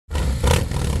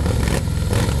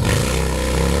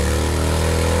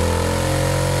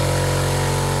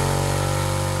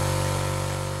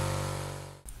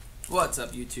What's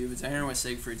up, YouTube? It's Aaron with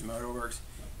Siegfried's Motorworks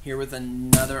here with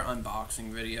another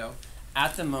unboxing video.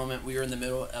 At the moment, we are in the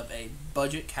middle of a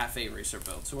budget cafe racer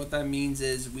build. So what that means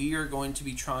is we are going to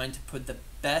be trying to put the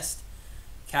best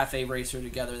cafe racer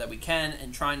together that we can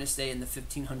and trying to stay in the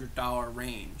 $1,500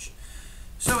 range.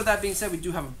 So with that being said, we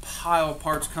do have a pile of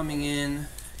parts coming in.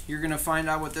 You're going to find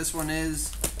out what this one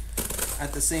is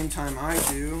at the same time I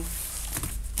do.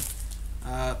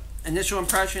 Initial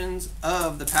impressions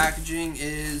of the packaging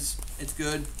is it's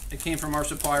good. It came from our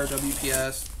supplier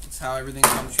WPS. It's how everything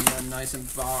comes to you, nice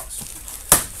and boxed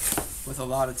with a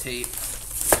lot of tape.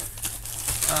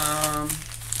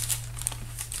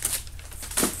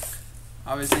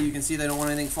 Obviously you can see they don't want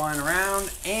anything flying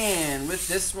around, and with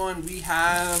this one we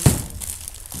have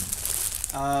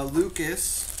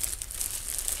Lucas.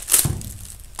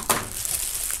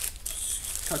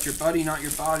 Cut your buddy, not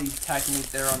your body technique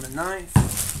there on the knife.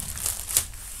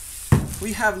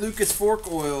 We have Lucas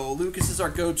fork oil. Lucas is our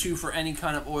go-to for any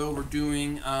kind of oil we're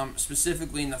doing,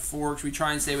 specifically in the forks. We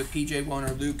try and stay with PJ1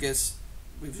 or Lucas.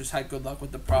 We've just had good luck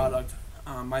with the product.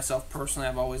 Myself personally,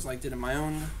 I've always liked it in my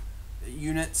own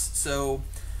units, so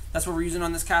that's what we're using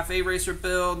on this cafe racer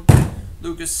build.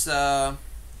 Lucas, I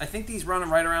think these run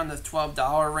right around the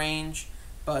 $12 range,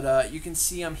 but you can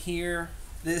see them here.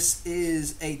 This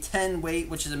is a 10 weight,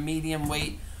 which is a medium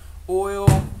weight oil.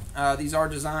 These are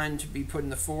designed to be put in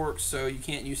the forks, so you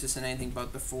can't use this in anything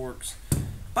but the forks.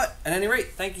 But at any rate,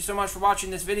 thank you so much for watching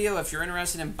this video. If you're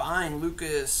interested in buying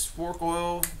Lucas fork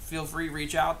oil, feel free to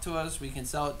reach out to us. We can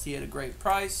sell it to you at a great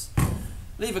price.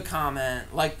 Leave a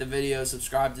comment, like the video,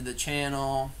 subscribe to the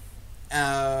channel.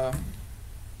 Are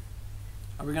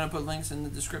we going to put links in the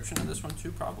description of this one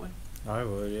too, probably? I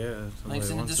would, yeah. Links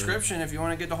in the description if you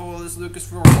want to get a hold of this Lucas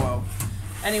fork oil.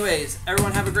 Anyways,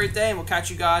 everyone have a great day, and we'll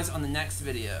catch you guys on the next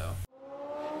video.